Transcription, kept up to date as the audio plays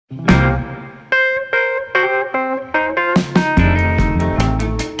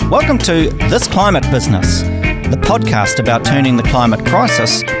Welcome to This Climate Business, the podcast about turning the climate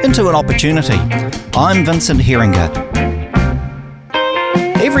crisis into an opportunity. I'm Vincent Heringer.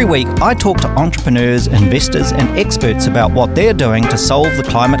 Every week, I talk to entrepreneurs, investors and experts about what they're doing to solve the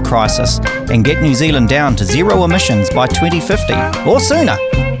climate crisis and get New Zealand down to zero emissions by 2050 or sooner.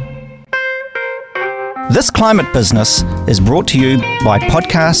 This Climate Business is brought to you by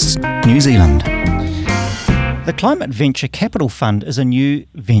Podcasts New Zealand. The Climate Venture Capital Fund is a new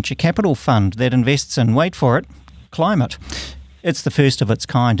venture capital fund that invests in, wait for it, climate. It's the first of its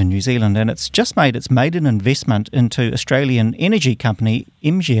kind in New Zealand, and it's just made its maiden investment into Australian energy company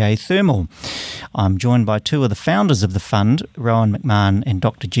MGA Thermal. I'm joined by two of the founders of the fund, Rowan McMahon and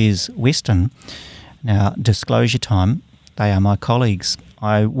Dr. Jez Weston. Now, disclosure time, they are my colleagues.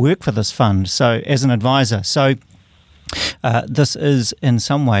 I work for this fund as an advisor, so this is in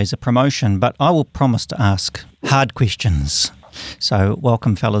some ways a promotion, but I will promise to ask hard questions. So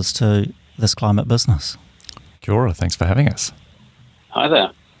welcome, fellas, to This Climate Business. Kia ora, thanks for having us. Hi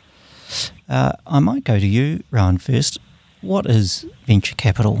there. I might go to you, Rowan, first. What is venture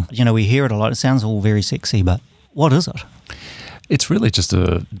capital? You know, we hear it a lot. It sounds all very sexy, but what is it? It's really just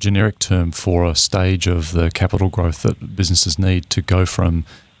a generic term for a stage of the capital growth that businesses need to go from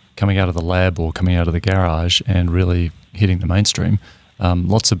coming out of the lab or coming out of the garage and really hitting the mainstream.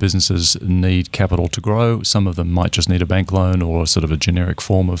 Lots of businesses need capital to grow. Some of them might just need a bank loan or sort of a generic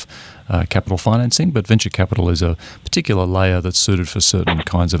form of capital financing, but venture capital is a particular layer that's suited for certain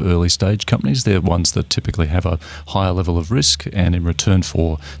kinds of early stage companies. They're ones that typically have a higher level of risk, and in return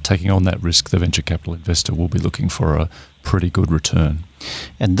for taking on that risk, the venture capital investor will be looking for a pretty good return.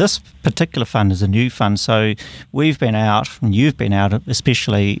 And this particular fund is a new fund, so we've been out, and you've been out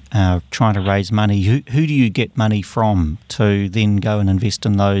especially trying to raise money. Who do you get money from to then go and invest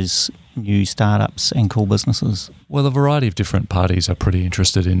in those new startups and cool businesses? Well, a variety of different parties are pretty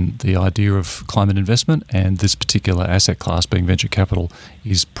interested in the idea of climate investment, and this particular asset class, being venture capital,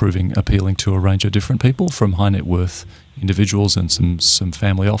 is proving appealing to a range of different people, from high net worth individuals and some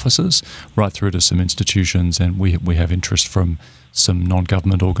family offices, right through to some institutions, and we have interest from some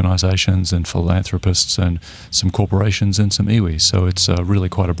non-government organisations and philanthropists and some corporations and some iwis. So it's really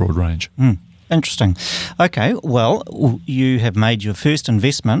quite a broad range. Interesting. Okay, well, you have made your first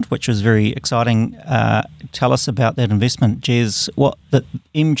investment, which was very exciting. Tell us about that investment, Jez. What the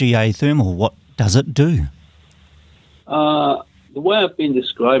MGA Thermal, what does it do? The way I've been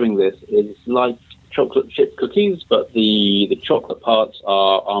describing this is like chocolate chip cookies, but the chocolate parts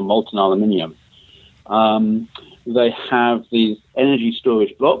are molten aluminium. They have these energy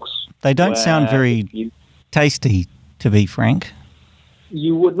storage blocks. They don't sound very tasty, to be frank.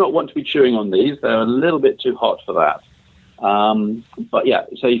 You would not want to be chewing on these. They're a little bit too hot for that. But yeah,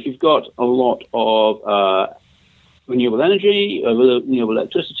 so if you've got a lot of renewable energy, renewable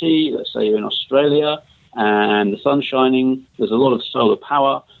electricity, let's say you're in Australia and the sun's shining, there's a lot of solar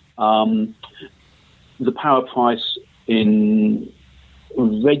power. The power price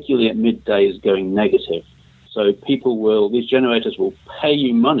regularly at midday is going negative. So these generators will pay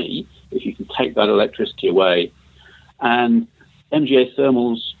you money if you can take that electricity away. And MGA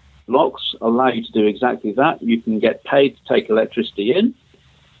Thermal's blocks allow you to do exactly that. You can get paid to take electricity in.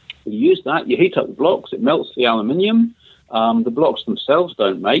 You use that, you heat up the blocks, it melts the aluminium. The blocks themselves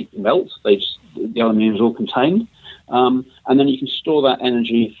don't melt, the aluminium is all contained. And then you can store that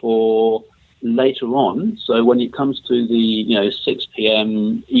energy for later on. So when it comes to the 6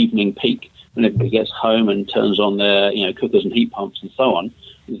 p.m. evening peak, when everybody gets home and turns on their cookers and heat pumps and so on,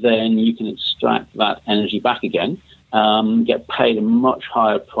 then you can extract that energy back again. Get paid a much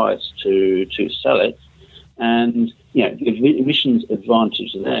higher price to sell it. And the emissions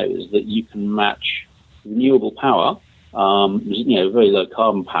advantage there is that you can match renewable power, very low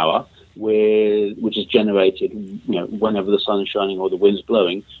carbon power, which is generated whenever the sun is shining or the wind's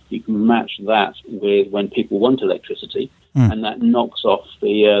blowing. You can match that with when people want electricity, and that knocks off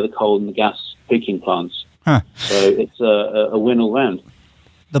the coal and the gas peaking plants. So it's a win all round.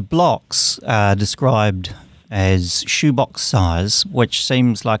 The blocks are described as shoebox size, which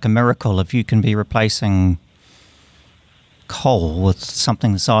seems like a miracle if you can be replacing coal with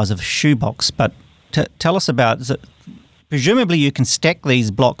something the size of a shoebox. But tell us about, presumably you can stack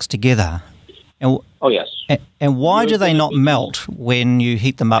these blocks together. Oh, yes. And why do they not melt when you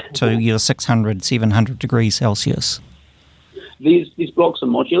heat them up to your 600, 700 degrees Celsius? These blocks are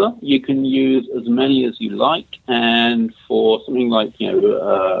modular. You can use as many as you like, and for something like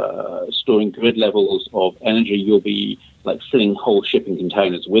storing grid levels of energy, you'll be like filling whole shipping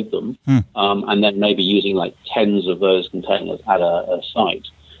containers with them, and then maybe using like tens of those containers at a site.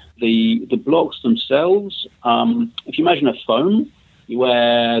 The blocks themselves, if you imagine a phone,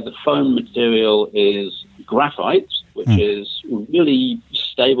 where the foam material is graphite, which is really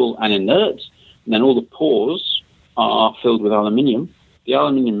stable and inert, and then all the pores are filled with aluminium. The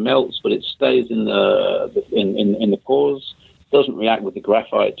aluminium melts, but it stays in the pores, doesn't react with the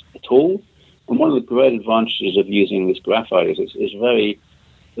graphite at all. And one of the great advantages of using this graphite is it's very,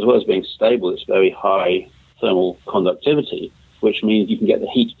 as well as being stable, it's very high thermal conductivity, which means you can get the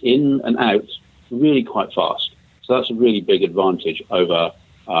heat in and out really quite fast. So that's a really big advantage over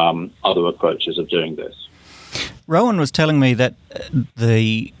other approaches of doing this. Rowan was telling me that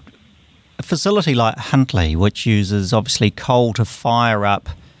the facility like Huntly, which uses obviously coal to fire up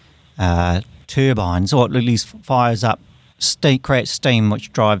turbines, or at least fires up creates steam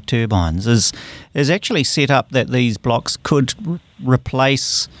which drive turbines, is actually set up that these blocks could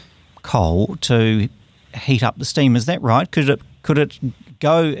replace coal to heat up the steam. Is that right? Could it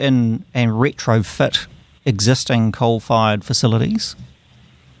go in and retrofit existing coal-fired facilities?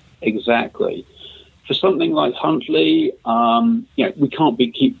 Exactly. For something like Huntly, we can't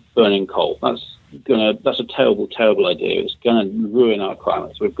keep burning coal. That's a terrible, terrible idea. It's going to ruin our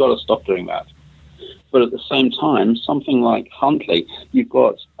climate. So we've got to stop doing that. But at the same time, something like Huntly, you've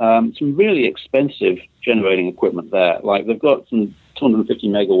got some really expensive generating equipment there. Like they've got some 250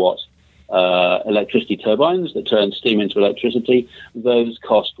 megawatt electricity turbines that turn steam into electricity. Those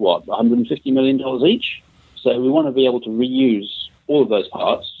cost, $150 million each? So we want to be able to reuse all of those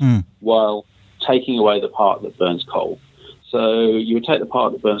parts while taking away the part that burns coal. So you would take the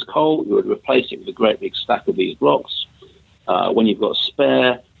part that burns coal, you would replace it with a great big stack of these blocks. When you've got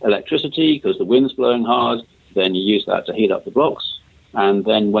spare electricity, because the wind's blowing hard, then you use that to heat up the blocks. And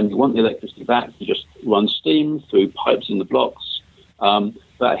then when you want the electricity back, you just run steam through pipes in the blocks.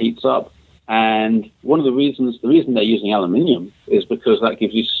 That heats up. And the reason they're using aluminium is because that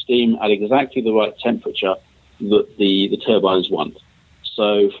gives you steam at exactly the right temperature that the turbines want.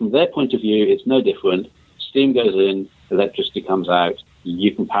 So from their point of view, it's no different. Steam goes in, electricity comes out,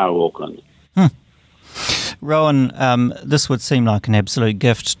 you can power Auckland. Rowan, this would seem like an absolute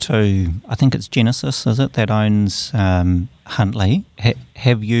gift to, I think it's Genesis, is it, that owns Huntly.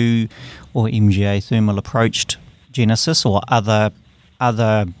 Have you or MGA Thermal approached Genesis or other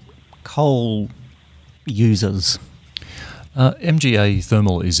coal users? MGA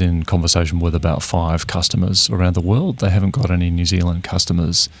Thermal is in conversation with about 5 customers around the world. They haven't got any New Zealand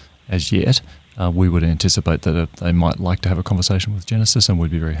customers as yet. We would anticipate that they might like to have a conversation with Genesis, and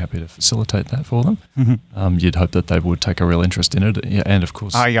we'd be very happy to facilitate that for them. Mm-hmm. You'd hope that they would take a real interest in it. And of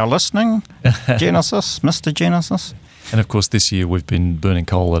course... Are you listening, Genesis, Mr. Genesis? And of course, this year we've been burning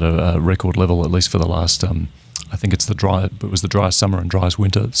coal at a record level, at least for the last... I think it was the driest summer and driest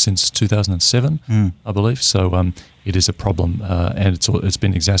winter since 2007, I believe. So it is a problem, and it's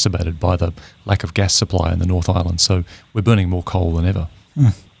been exacerbated by the lack of gas supply in the North Island. So we're burning more coal than ever.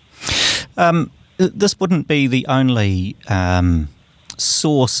 This wouldn't be the only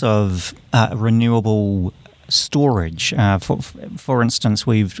source of renewable storage. For instance,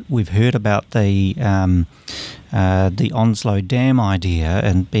 we've heard about the Onslow Dam idea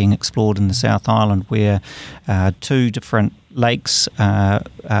and being explored in the South Island, where 2 different lakes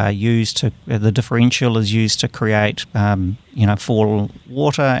are used to. The differential is used to create, fall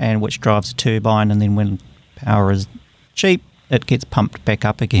water, and which drives a turbine, and then when power is cheap, it gets pumped back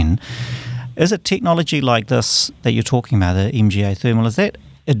up again. Is it technology like this that you're talking about, the MGA Thermal? Is that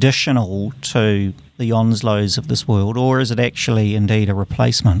additional to the Onslows of this world, or is it actually indeed a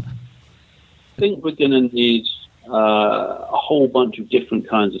replacement? I think we're going to need a whole bunch of different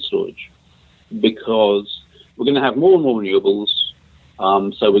kinds of storage, because we're going to have more and more renewables,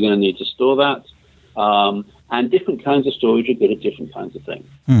 so we're going to need to store that. And different kinds of storage are good at different kinds of things.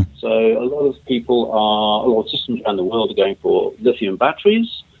 So a lot of systems around the world are going for lithium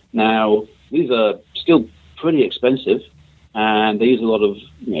batteries. Now, these are still pretty expensive, and they use a lot of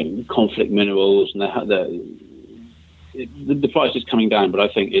conflict minerals, and the price is coming down, but I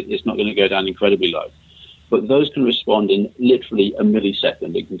think it's not going to go down incredibly low. But those can respond in literally a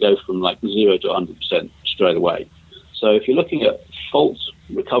millisecond. It can go from 0 to 100% straight away. So if you're looking at fault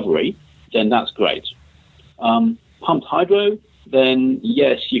recovery, then that's great. Pumped hydro, then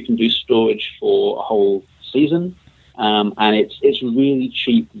yes, you can do storage for a whole season. And it's really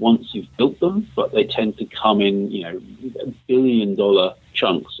cheap once you've built them, but they tend to come in, $1 billion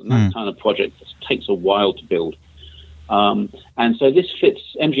chunks, and that kind of project takes a while to build. And so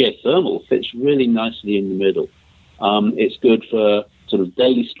MGA Thermal fits really nicely in the middle. It's good for sort of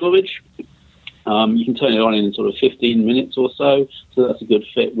daily storage. You can turn it on in sort of 15 minutes or so that's a good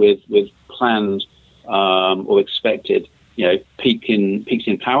fit with planned or expected, peaks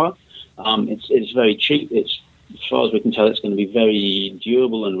in power. It's very cheap. It's as far as we can tell, it's going to be very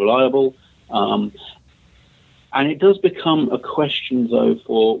durable and reliable. And it does become a question, though,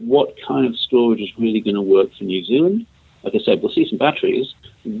 for what kind of storage is really going to work for New Zealand. Like I said, we'll see some batteries.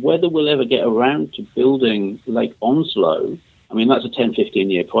 Whether we'll ever get around to building Lake Onslow, I mean, that's a 10,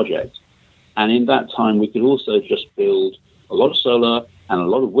 15-year project. And in that time, we could also just build a lot of solar and a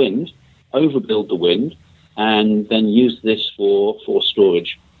lot of wind, overbuild the wind, and then use this for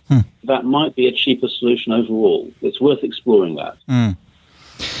storage. That might be a cheaper solution overall. It's worth exploring that.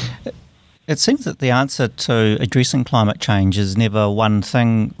 It seems that the answer to addressing climate change is never one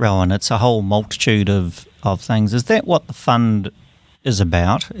thing, Rowan. It's a whole multitude of things. Is that what the fund is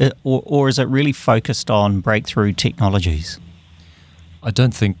about, or is it really focused on breakthrough technologies?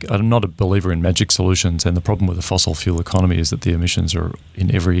 I'm not a believer in magic solutions, and the problem with the fossil fuel economy is that the emissions are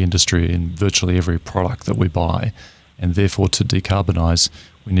in every industry, in virtually every product that we buy, and therefore to decarbonise,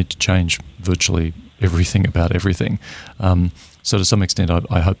 we need to change virtually everything about everything. So to some extent,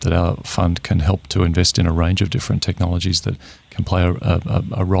 I hope that our fund can help to invest in a range of different technologies that can play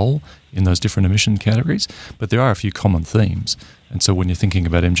a role in those different emission categories. But there are a few common themes. And so when you're thinking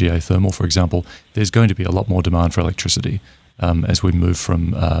about MGA Thermal, for example, there's going to be a lot more demand for electricity as we move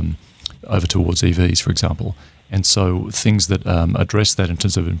from over towards EVs, for example. And so things that address that in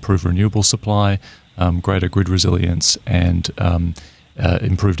terms of improved renewable supply, greater grid resilience, and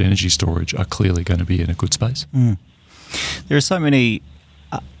improved energy storage are clearly going to be in a good space. There are so many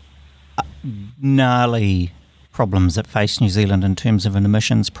gnarly problems that face New Zealand in terms of an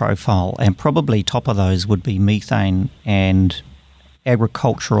emissions profile, and probably top of those would be methane and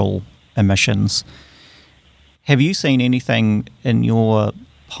agricultural emissions. Have you seen anything in your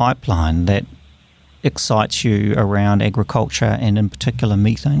pipeline that excites you around agriculture and in particular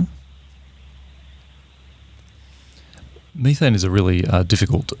methane? Methane is a really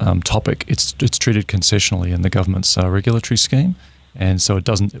difficult topic. It's treated concessionally in the government's regulatory scheme, and so it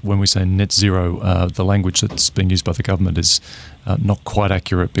doesn't. When we say net zero, the language that's being used by the government is not quite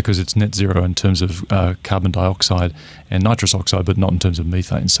accurate, because it's net zero in terms of carbon dioxide and nitrous oxide, but not in terms of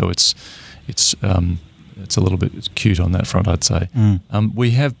methane. So it's a little bit cute on that front, I'd say.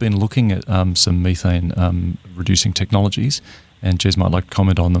 We have been looking at some methane reducing technologies, and Jez might like to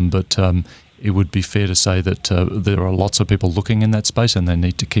comment on them, but it would be fair to say that there are lots of people looking in that space, and they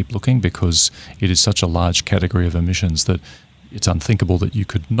need to keep looking, because it is such a large category of emissions that it's unthinkable that you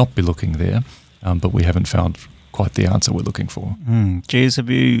could not be looking there, but we haven't found quite the answer we're looking for. Jez, have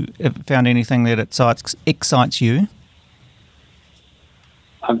you found anything that excites you?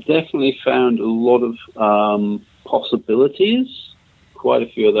 I've definitely found a lot of possibilities. Quite a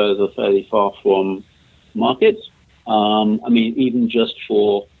few of those are fairly far from market. I mean, even just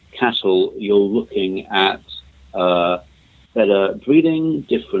for cattle, you're looking at better breeding,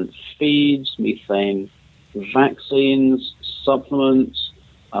 different feeds, methane vaccines, supplements,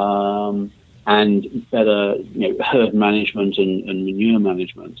 and better herd management and manure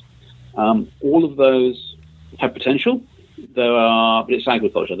management. All of those have potential. But it's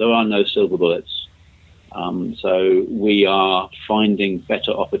agriculture. There are no silver bullets. So we are finding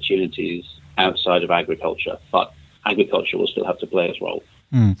better opportunities outside of agriculture, but agriculture will still have to play its role.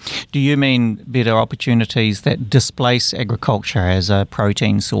 Do you mean better opportunities that displace agriculture as a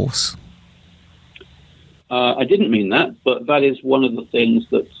protein source? I didn't mean that, but that is one of the things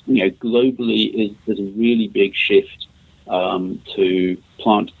that globally there's a really big shift to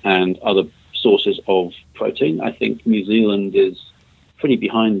plant and other sources of protein. I think New Zealand is pretty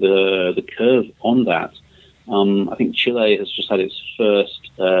behind the curve on that. I think Chile has just had its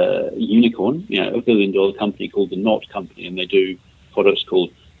first unicorn, $1 billion company called the Not Company, and they do products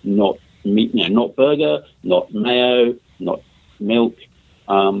called Not Meat, not burger, not mayo, not milk.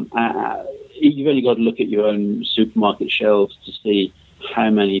 You've only got to look at your own supermarket shelves to see how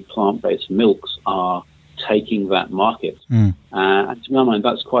many plant-based milks are taking that market. And to my mind,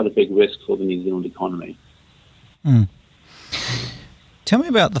 that's quite a big risk for the New Zealand economy. Tell me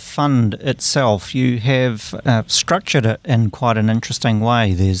about the fund itself. You have structured it in quite an interesting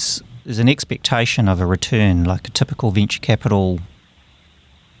way. There's an expectation of a return, like a typical venture capital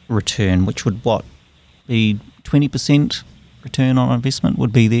return, which would be 20% return on investment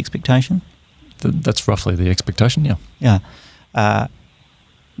would be the expectation? That's roughly the expectation, yeah. Yeah.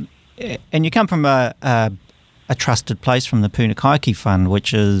 And you come from a trusted place from the Punakaiki Fund,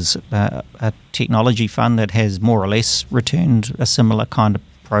 which is a technology fund that has more or less returned a similar kind of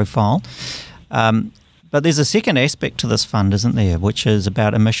profile. But there's a second aspect to this fund, isn't there, which is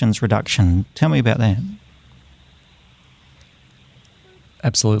about emissions reduction. Tell me about that.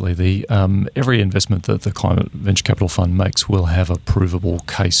 Absolutely. Every investment that the Climate Venture Capital Fund makes will have a provable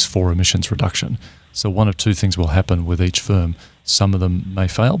case for emissions reduction. So one of two things will happen with each firm. Some of them may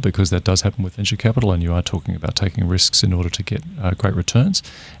fail, because that does happen with venture capital, and you are talking about taking risks in order to get great returns.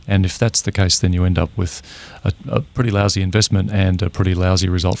 And if that's the case, then you end up with a pretty lousy investment and a pretty lousy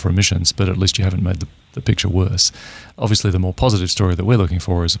result for emissions, but at least you haven't made the picture worse. Obviously, the more positive story that we're looking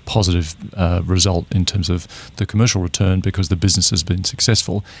for is a positive result in terms of the commercial return, because the business has been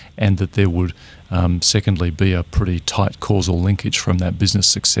successful, and that there would, secondly, be a pretty tight causal linkage from that business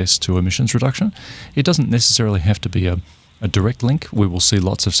success to emissions reduction. It doesn't necessarily have to be a direct link. We will see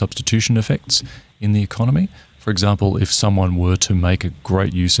lots of substitution effects in the economy. For example, if someone were to make a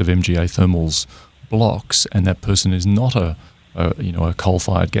great use of MGA Thermal's blocks, and that person is not a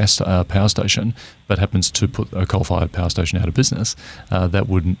coal-fired gas power station, but happens to put a coal-fired power station out of business, that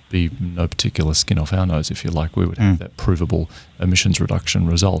wouldn't be no particular skin off our nose, if you like. We would have that provable emissions reduction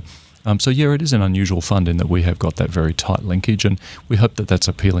result. So it is an unusual fund in that we have got that very tight linkage, and we hope that that's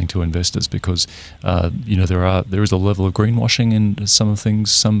appealing to investors, because there is a level of greenwashing in some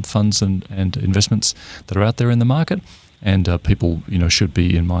funds and investments that are out there in the market, and people should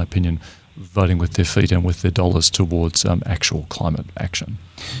be, in my opinion, voting with their feet and with their dollars towards actual climate action.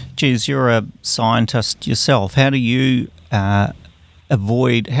 Jez, you're a scientist yourself. How do you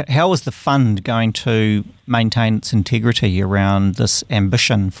how is the fund going to maintain its integrity around this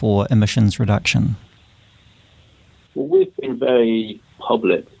ambition for emissions reduction? Well, we've been very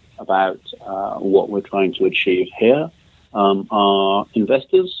public about what we're trying to achieve here. Our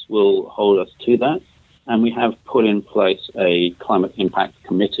investors will hold us to that, and we have put in place a climate impact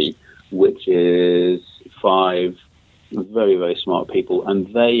committee, which is 5 very, very smart people,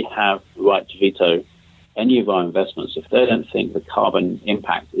 and they have the right to veto any of our investments. If they don't think the carbon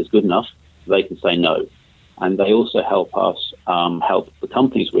impact is good enough, they can say no. And they also help us help the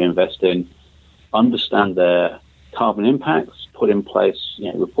companies we invest in understand their carbon impacts, put in place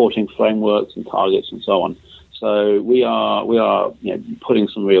reporting frameworks and targets and so on. So we are putting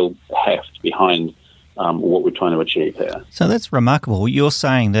some real heft behind what we're trying to achieve here. So that's remarkable. You're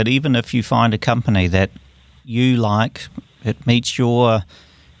saying that even if you find a company that you like, it meets your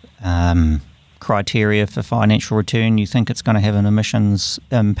criteria for financial return, you think it's going to have an emissions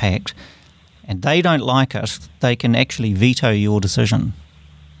impact, and they don't like it, they can actually veto your decision.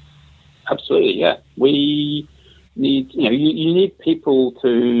 Absolutely, yeah. We need, you need people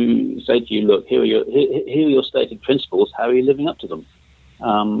to say to you, look, here are your stated principles. How are you living up to them?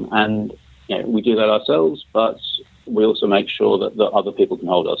 And we do that ourselves, but we also make sure that other people can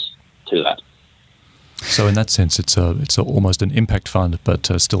hold us to that. So in that sense, it's almost an impact fund, but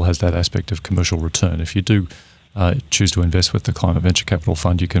still has that aspect of commercial return. If you do choose to invest with the Climate Venture Capital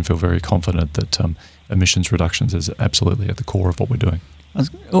Fund, you can feel very confident that emissions reductions is absolutely at the core of what we're doing.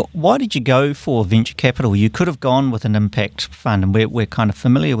 Why did you go for venture capital? You could have gone with an impact fund, and we're kind of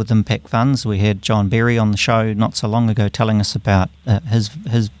familiar with impact funds. We had John Berry on the show not so long ago telling us about his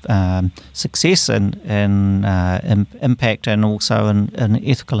success in impact and also in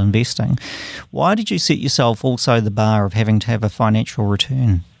ethical investing. Why did you set yourself also the bar of having to have a financial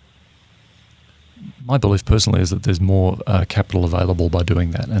return? My belief personally is that there's more capital available by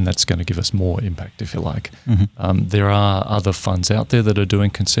doing that, and that's going to give us more impact, if you like. Mm-hmm. There are other funds out there that are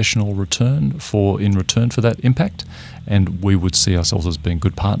doing concessional return in return for that impact, and we would see ourselves as being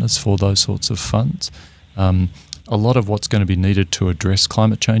good partners for those sorts of funds. A lot of what's going to be needed to address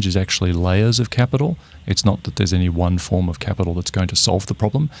climate change is actually layers of capital. It's not that there's any one form of capital that's going to solve the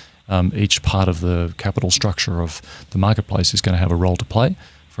problem. Each part of the capital structure of the marketplace is going to have a role to play,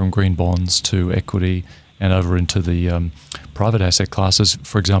 from green bonds to equity and over into the private asset classes.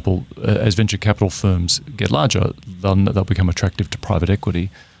 For example, as venture capital firms get larger, they'll become attractive to private equity,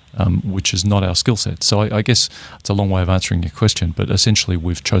 which is not our skill set. So I guess it's a long way of answering your question, but essentially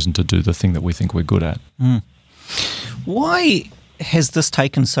we've chosen to do the thing that we think we're good at. Mm. Why has this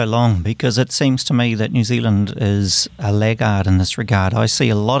taken so long? Because it seems to me that New Zealand is a laggard in this regard. I see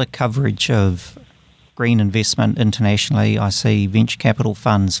a lot of coverage of green investment internationally. I see venture capital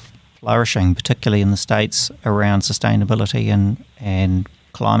funds flourishing, particularly in the States, around sustainability and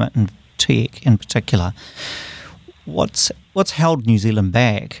climate and tech in particular. What's held New Zealand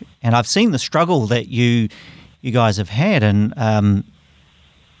back? And I've seen the struggle that you guys have had in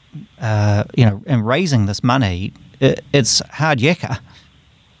in raising this money. It's hard yakka.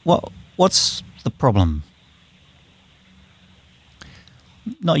 What's the problem?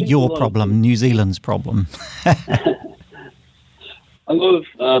 Not your problem, New Zealand's problem. A lot of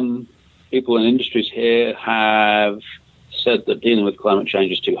people in industries here have said that dealing with climate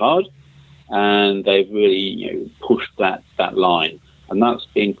change is too hard, and they've really pushed that line. And that's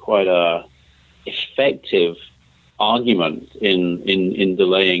been quite a effective argument in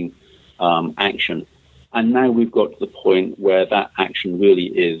delaying action. And now we've got to the point where that action really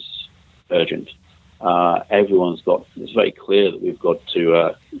is urgent. It's very clear that we've got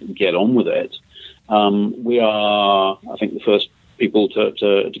to get on with it. We are, I think, the first people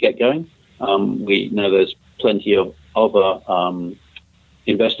to get going. We know there's plenty of other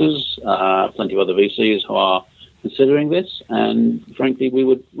investors, plenty of other VCs who are considering this, and frankly, we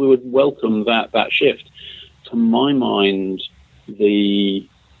would welcome that shift. To my mind, the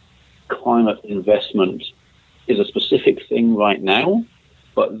climate investment is a specific thing right now,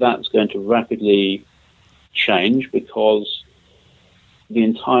 but that's going to rapidly change because the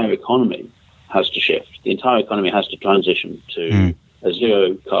entire economy has to shift. The entire economy has to transition to a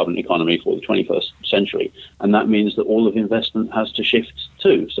zero carbon economy for the 21st century. And that means that all of investment has to shift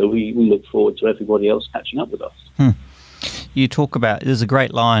too. So we look forward to everybody else catching up with us. You talk about, there's a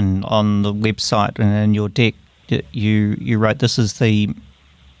great line on the website and in your deck, you wrote, this is the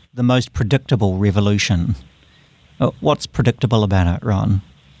most predictable revolution. What's predictable about it, Ron?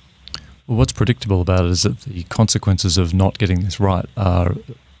 Well, what's predictable about it is that the consequences of not getting this right are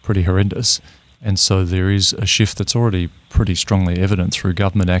pretty horrendous. And so there is a shift that's already pretty strongly evident through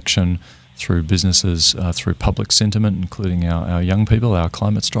government action, through businesses, through public sentiment, including our young people, our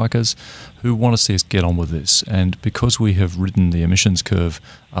climate strikers, who want to see us get on with this. And because we have ridden the emissions curve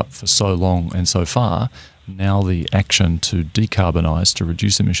up for so long and so far, now the action to decarbonise, to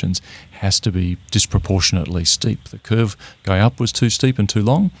reduce emissions, has to be disproportionately steep. The curve going up was too steep and too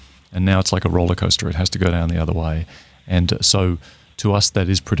long, and now it's like a roller coaster. It has to go down the other way. And so to us, that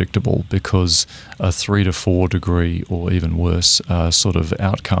is predictable because a 3 to 4 degree or even worse sort of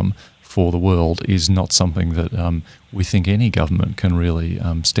outcome for the world is not something that we think any government can really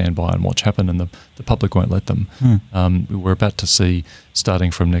stand by and watch happen, and the public won't let them. We're about to see,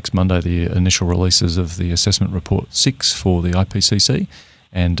 starting from next Monday, the initial releases of the Assessment Report 6 for the IPCC,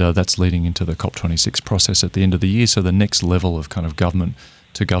 and that's leading into the COP26 process at the end of the year. So the next level of kind of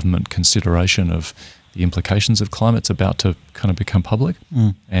government-to-government consideration of the implications of climate's about to kind of become public,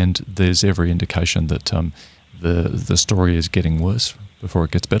 and there's every indication that the story is getting worse before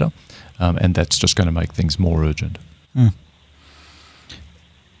it gets better, and that's just going to make things more urgent.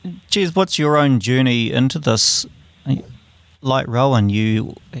 Jez, what's your own journey into this? Like Rowan,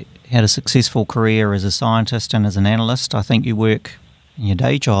 you had a successful career as a scientist and as an analyst. I think you work in your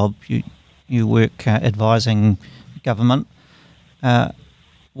day job, you work advising government.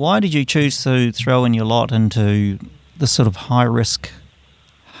 Why did you choose to throw in your lot into this sort of high-risk,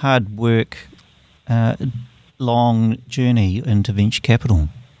 hard work, long journey into venture capital?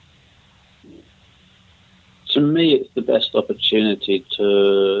 To me, it's the best opportunity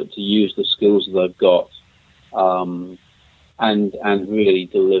to use the skills that I've got and really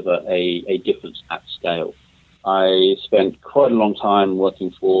deliver a difference at scale. I spent quite a long time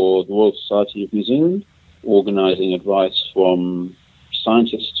working for the Royal Society of New Zealand, organising advice from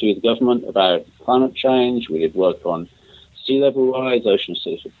scientists to the government about climate change. We did work on sea level rise, ocean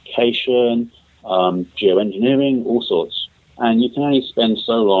acidification, geoengineering, all sorts. And you can only spend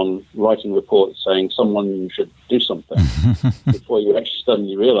so long writing reports saying someone should do something before you actually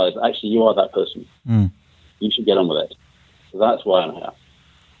suddenly realise, actually, you are that person. You should get on with it. So that's why I'm here.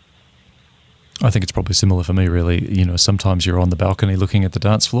 I think it's probably similar for me, really. You know, sometimes you're on the balcony looking at the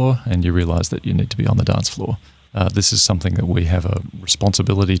dance floor and you realise that you need to be on the dance floor. This is something that we have a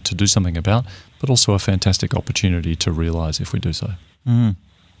responsibility to do something about, but also a fantastic opportunity to realise if we do so. And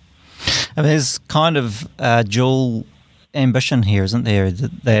there's kind of dual ambition here, isn't there?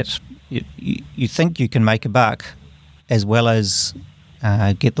 That you think you can make a buck as well as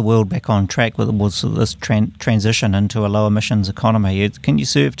get the world back on track with this transition into a low emissions economy. Can you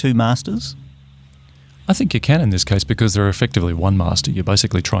serve two masters? I think you can in this case because they're effectively one master. You're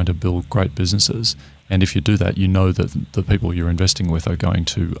basically trying to build great businesses, and if you do that, you know that the people you're investing with are going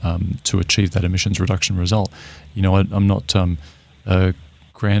to achieve that emissions reduction result. You know, I'm not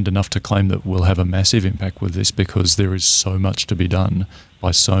grand enough to claim that we'll have a massive impact with this because there is so much to be done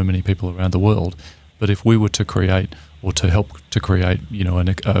by so many people around the world. But if we were to create or to help to create, you know,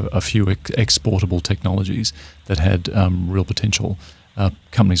 a few exportable technologies that had real potential,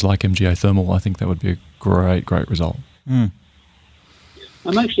 companies like MGA Thermal, I think that would be a great result. I'm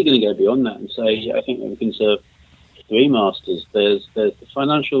actually going to go beyond that and say I think that we can serve three masters. There's the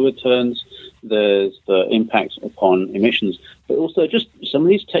financial returns, there's the impact upon emissions, but also just some of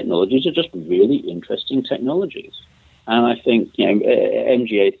these technologies are just really interesting technologies. And I think, you know,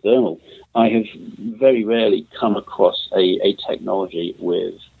 MGA Thermal, I have very rarely come across a technology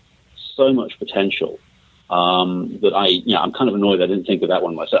with so much potential that I'm kind of annoyed I didn't think of that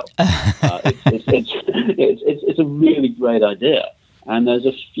one myself. It's a really great idea, and there's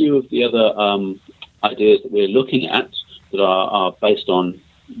a few of the other ideas that we're looking at that are based on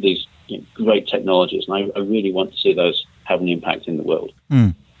these great technologies, and I really want to see those have an impact in the world.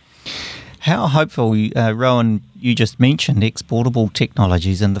 How hopeful, Rowan, you just mentioned exportable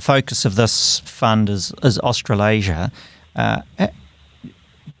technologies, and the focus of this fund is Australasia.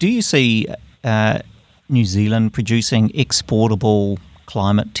 Do you see New Zealand producing exportable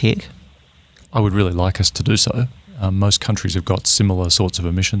climate tech? I would really like us to do so. Most countries have got similar sorts of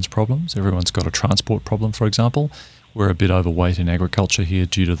emissions problems. Everyone's got a transport problem, for example. We're a bit overweight in agriculture here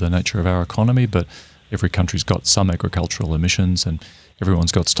due to the nature of our economy, but every country's got some agricultural emissions, and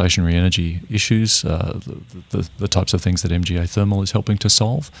everyone's got stationary energy issues, the types of things that MGA Thermal is helping to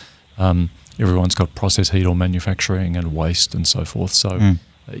solve. Everyone's got process heat or manufacturing and waste and so forth. So,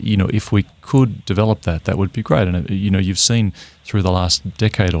 if we could develop that would be great. And, you've seen through the last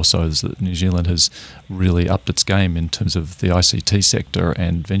decade or so that New Zealand has really upped its game in terms of the ICT sector,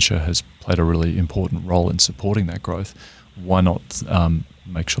 and venture has played a really important role in supporting that growth. Why not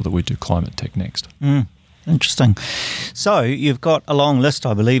make sure that we do climate tech next? Interesting. So you've got a long list.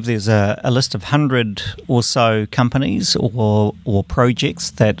 I believe there's a list of 100 or so companies or projects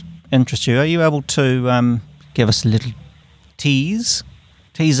that interest you. Are you able to give us a little tease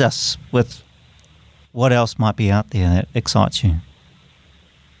us with what else might be out there that excites you?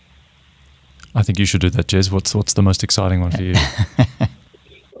 I think you should do that, Jez. What's the most exciting one for you?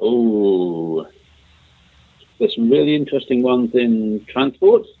 Oh, there's some really interesting ones in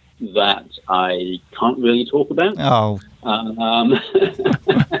transport that I can't really talk about. Oh.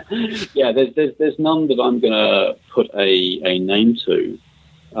 Yeah, there's none that I'm going to put a name to.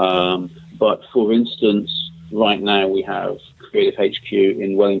 But for instance, right now we have Creative HQ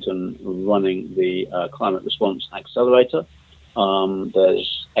in Wellington running the Climate Response Accelerator.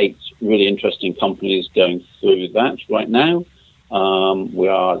 There's 8 really interesting companies going through that right now. We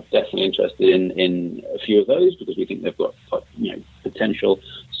are definitely interested in a few of those because we think they've got potential.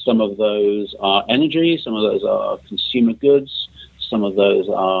 Some of those are energy, some of those are consumer goods, some of those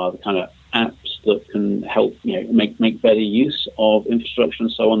are the kind of apps that can help make better use of infrastructure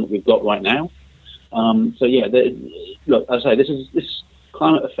and so on that we've got right now. Look, as I say, this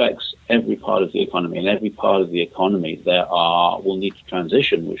climate affects every part of the economy, and every part of the economy will need to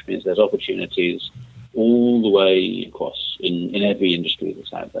transition, which means there's opportunities all the way across in every industry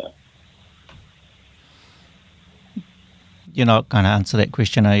that's out there. You're not going to answer that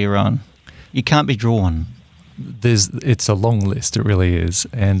question, are you, Ron? You can't be drawn. It's a long list, it really is,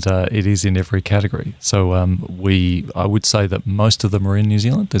 and it is in every category. So I would say that most of them are in New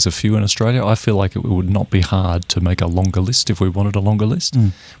Zealand. There's a few in Australia. I feel like it would not be hard to make a longer list if we wanted a longer list.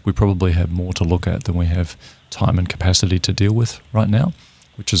 We probably have more to look at than we have time and capacity to deal with right now,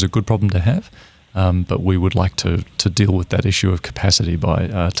 which is a good problem to have. But we would like to deal with that issue of capacity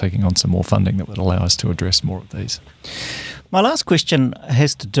by taking on some more funding that would allow us to address more of these. My last question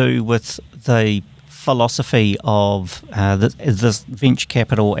has to do with the philosophy of this venture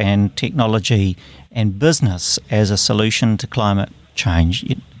capital and technology and business as a solution to climate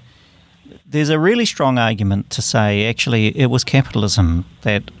change. There's a really strong argument to say actually it was capitalism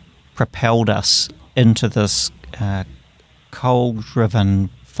that propelled us into this coal-driven,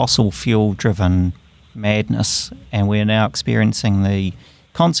 fossil fuel-driven madness, and we're now experiencing the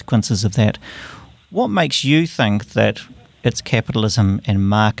consequences of that. What makes you think that it's capitalism and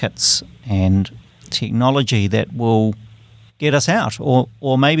markets and technology that will get us out,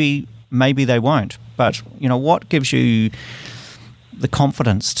 or maybe they won't? But what gives you the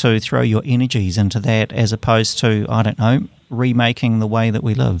confidence to throw your energies into that as opposed to, I don't know, remaking the way that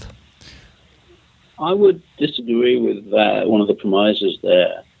we live? I would disagree with one of the premises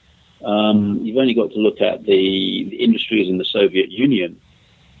there. You've only got to look at the industries in the Soviet Union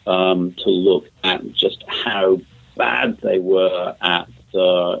to look at just how bad they were at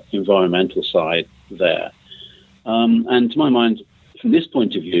the environmental side there. And to my mind, from this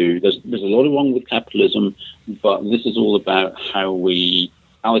point of view, there's a lot wrong with capitalism, but this is all about how we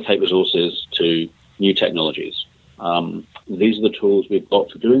allocate resources to new technologies. These are the tools we've got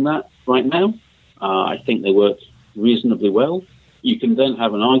for doing that right now. I think they work reasonably well. You can then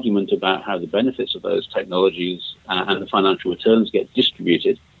have an argument about how the benefits of those technologies and the financial returns get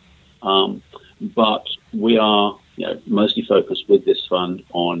distributed. But we are mostly focused with this fund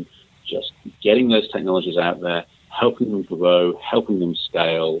on just getting those technologies out there, helping them grow, helping them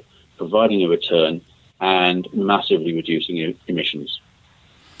scale, providing a return, and massively reducing emissions.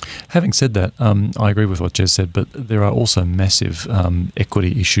 Having said that, I agree with what Jez said, but there are also massive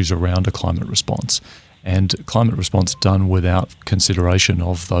equity issues around a climate response. And climate response done without consideration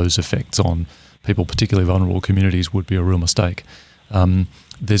of those effects on people, particularly vulnerable communities, would be a real mistake.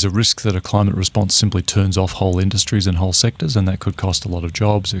 There's a risk that a climate response simply turns off whole industries and whole sectors, and that could cost a lot of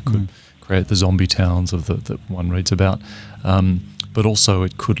jobs. It could create the zombie towns that one reads about. But also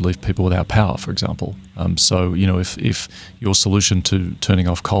it could leave people without power, for example. So, if your solution to turning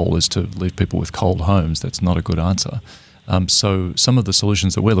off coal is to leave people with cold homes, that's not a good answer. So some of the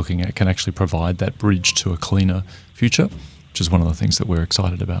solutions that we're looking at can actually provide that bridge to a cleaner future, which is one of the things that we're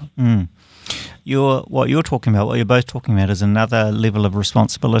excited about. What you're both talking about is another level of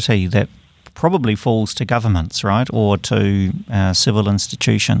responsibility that probably falls to governments, right, or to civil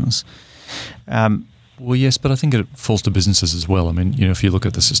institutions. Well, yes, but I think it falls to businesses as well. I mean, if you look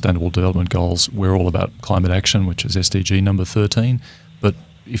at the Sustainable Development Goals, we're all about climate action, which is SDG number 13. But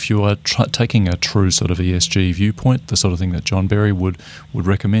if you are taking a true sort of ESG viewpoint, the sort of thing that John Berry would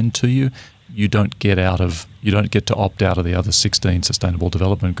recommend to you, you don't get to opt out of the other 16 Sustainable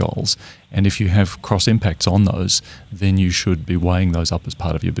Development Goals. And if you have cross impacts on those, then you should be weighing those up as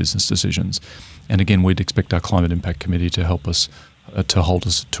part of your business decisions. And again, we'd expect our Climate Impact Committee to help us to hold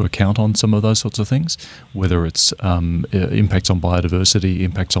us to account on some of those sorts of things, whether it's impacts on biodiversity,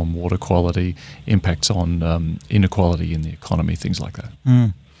 impacts on water quality, impacts on inequality in the economy, things like that.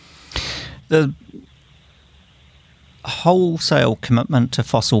 The wholesale commitment to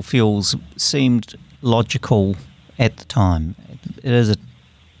fossil fuels seemed logical at the time. It is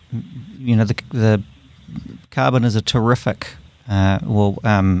the carbon is a terrific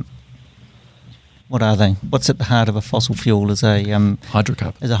what are they? What's at the heart of a fossil fuel is a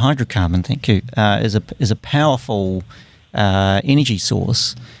hydrocarbon. Is a hydrocarbon. Thank you. Is a powerful energy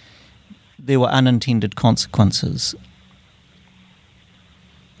source. There were unintended consequences.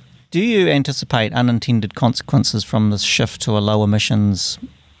 Do you anticipate unintended consequences from this shift to a low emissions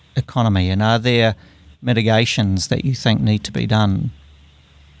economy? And are there mitigations that you think need to be done?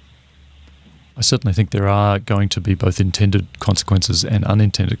 I certainly think there are going to be both intended consequences and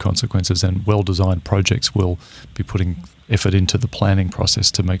unintended consequences, and well-designed projects will be putting effort into the planning process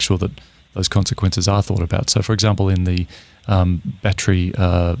to make sure that those consequences are thought about. So, for example, in the battery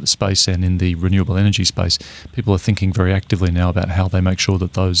space and in the renewable energy space, people are thinking very actively now about how they make sure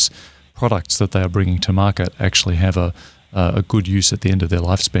that those products that they are bringing to market actually have a good use at the end of their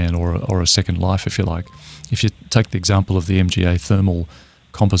lifespan, or a second life, if you like. If you take the example of the MGA thermal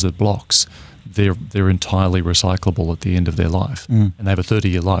composite blocks, they're entirely recyclable at the end of their life, and they have a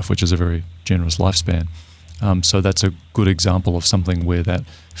 30-year life, which is a very generous lifespan. So that's a good example of something where that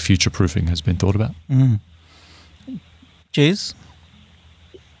future-proofing has been thought about. Jez?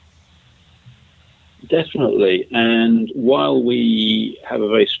 Definitely. And while we have a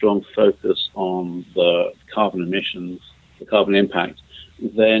very strong focus on the carbon emissions, the carbon impact,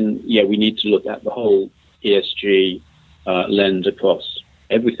 then, we need to look at the whole ESG lens across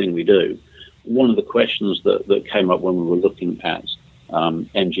everything we do. One of the questions that came up when we were looking at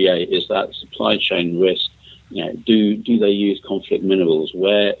MGA is that supply chain risk. Do they use conflict minerals?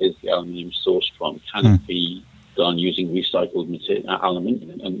 Where is the aluminium sourced from? Can it be done using recycled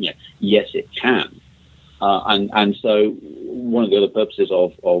aluminium? And yes, it can. And so one of the other purposes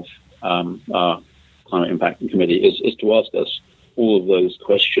of our Climate Impact Committee is to ask us all of those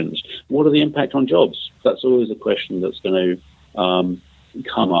questions. What are the impact on jobs? That's always a question that's going to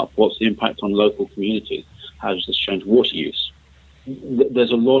come up. What's the impact on local communities? How does this change water use?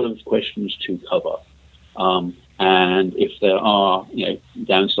 There's a lot of questions to cover. And if there are,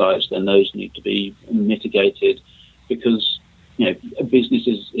 downsides, then those need to be mitigated, because, a business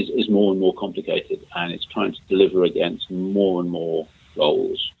is more and more complicated, and it's trying to deliver against more and more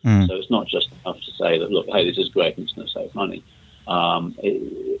goals. So it's not just enough to say that, look, hey, this is great and it's going to save money.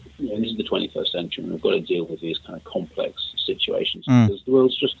 This is the 21st century, and we've got to deal with these kind of complex situations because the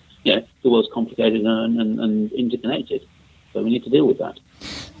world's just, the world's complicated and interconnected. So we need to deal with that.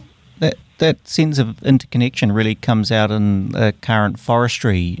 That sense of interconnection really comes out in the current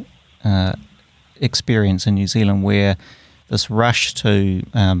forestry experience in New Zealand, where this rush to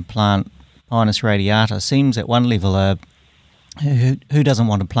plant Pinus radiata seems at one level who doesn't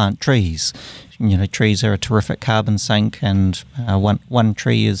want to plant trees? Trees are a terrific carbon sink, and one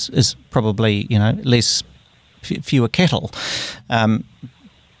tree is probably fewer cattle.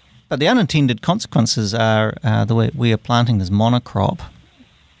 But the unintended consequences are the way we are planting this monocrop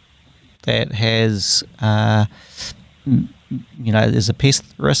that has there's a pest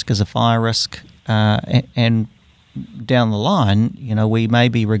risk, there's a fire risk, and down the line, we may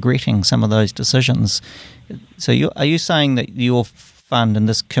be regretting some of those decisions. So are you saying that your fund and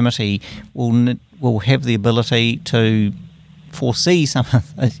this committee will have the ability to foresee some,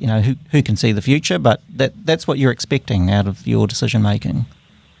 who can see the future, but that's what you're expecting out of your decision making.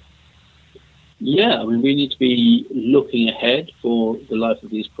 Yeah, I mean, we need to be looking ahead for the life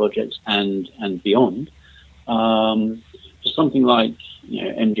of these projects and beyond. For something like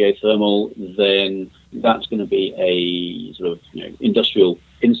MGA Thermal, then that's going to be a sort of industrial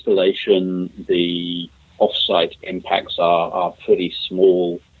installation. The off-site impacts are pretty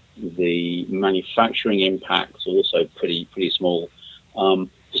small. The manufacturing impacts are also pretty small. For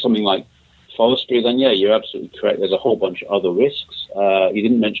something like forestry, then you're absolutely correct. There's a whole bunch of other risks. You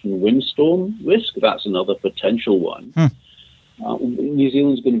didn't mention windstorm risk. That's another potential one. New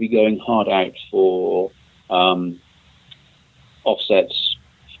Zealand's going to be going hard out for offsets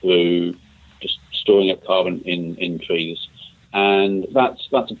through just storing up carbon in trees. And that's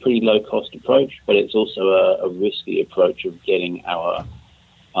a pretty low-cost approach, but it's also a risky approach of getting our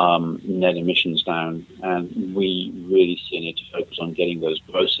net emissions down. And we really see a need to focus on getting those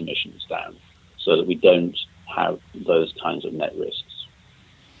gross emissions down so that we don't have those kinds of net risks.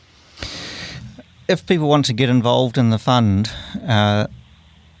 If people want to get involved in the fund,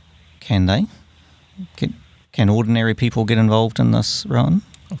 can they? Can ordinary people get involved in this, Rowan?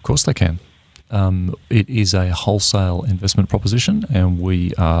 Of course they can. It is a wholesale investment proposition, and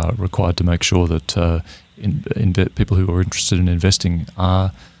we are required to make sure that people who are interested in investing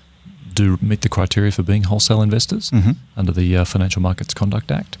do meet the criteria for being wholesale investors under the Financial Markets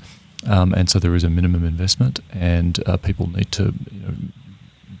Conduct Act. And so there is a minimum investment, and people need to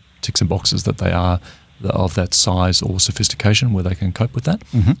tick some boxes that they are of that size or sophistication where they can cope with that.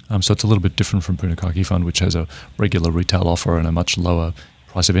 So it's a little bit different from Punakaiki Fund, which has a regular retail offer and a much lower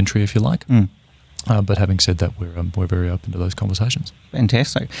price of entry, if you like. But having said that, we're very open to those conversations.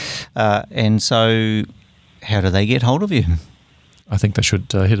 Fantastic. And so how do they get hold of you? I think they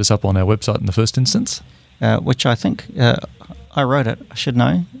should hit us up on our website in the first instance. Which I think I wrote it. I should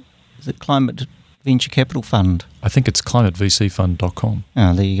know. Is it Climate Venture Capital Fund? I think it's climatevcfund.com.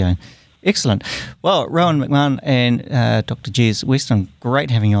 Oh, there you go. Excellent. Well, Rowan McMahon and Dr. Jez Weston, great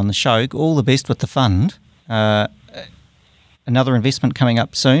having you on the show. All the best with the fund. Another investment coming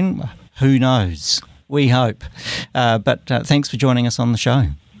up soon. Who knows? We hope. But thanks for joining us on the show.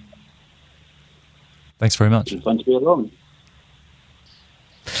 Thanks very much. It's fun to be along.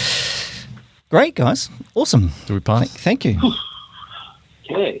 Great, guys. Awesome. Do we pass? Thank you.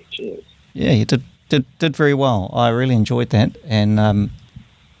 Okay, cheers. Yeah, you did very well. I really enjoyed that, and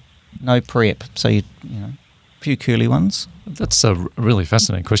no prep, so a few curly ones. That's a really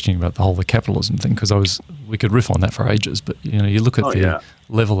fascinating question about the capitalism thing, because we could riff on that for ages. But you look at the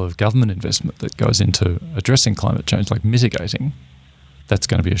level of government investment that goes into addressing climate change, like mitigating. That's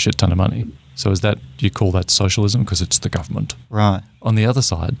going to be a shit ton of money. So do you call that socialism because it's the government? Right. On the other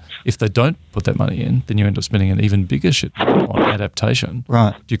side, if they don't put that money in, then you end up spending an even bigger shit on adaptation.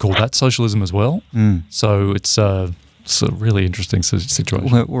 Right. Do you call that socialism as well? So it's a really interesting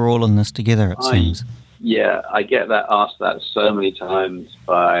situation. We're all in this together, it seems. Yeah, I get asked that so many times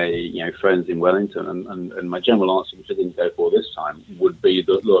by friends in Wellington, and my general answer, which I didn't go for this time, would be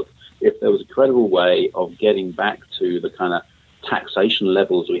that, look, if there was a credible way of getting back to the kind of taxation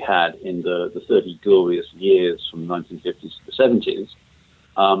levels we had in the 30 glorious years from the 1950s to the 70s,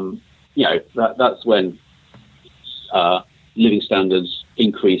 that's when living standards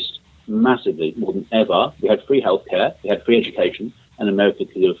increased massively, more than ever. We had free healthcare, we had free education, and America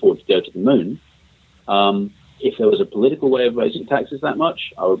could afford to go to the moon. If there was a political way of raising taxes that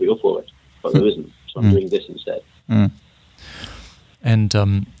much, I would be all for it. But there isn't, so I'm doing this instead. And,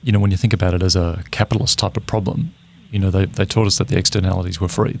 when you think about it as a capitalist type of problem, they taught us that the externalities were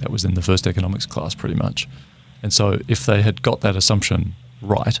free. That was in the first economics class pretty much. And so if they had got that assumption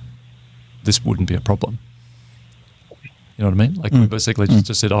right, this wouldn't be a problem. You know what I mean? Like we basically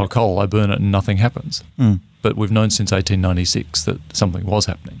just said, coal, I burn it and nothing happens. But we've known since 1896 that something was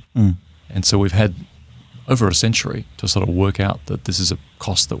happening. And so we've had over a century to sort of work out that this is a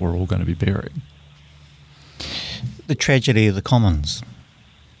cost that we're all going to be bearing. The tragedy of the commons.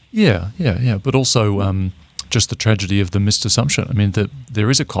 Yeah. But also just the tragedy of the missed assumption. I mean, there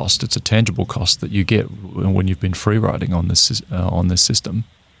is a cost. It's a tangible cost that you get when you've been free riding on this system.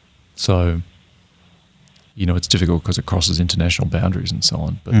 So, it's difficult because it crosses international boundaries and so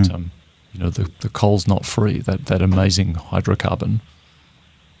on. But the coal's not free. That amazing hydrocarbon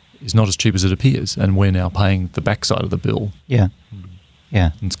is not as cheap as it appears, and we're now paying the backside of the bill. Yeah.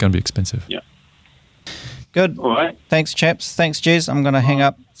 And it's going to be expensive. Yeah. Good. All right. Thanks, chaps. Thanks, Jez. I'm going to hang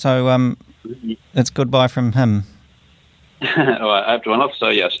up. So it's goodbye from him. All right, I have to run off. So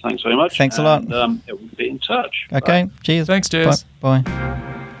yes, thanks very much. Thanks a lot. It will be in touch. Okay. Bye. Cheers. Thanks, Jez. Bye.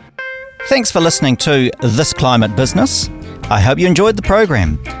 Thanks for listening to This Climate Business. I hope you enjoyed the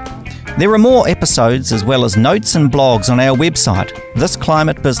program. There are more episodes as well as notes and blogs on our website,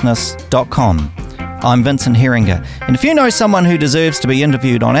 thisclimatebusiness.com. I'm Vincent Heringer, and if you know someone who deserves to be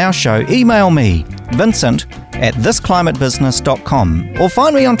interviewed on our show, email me, vincent@thisclimatebusiness.com, or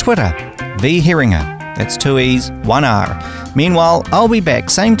find me on Twitter, vheringer. That's 2 E's, 1 R. Meanwhile, I'll be back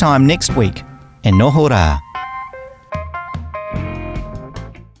same time next week. E noho rā.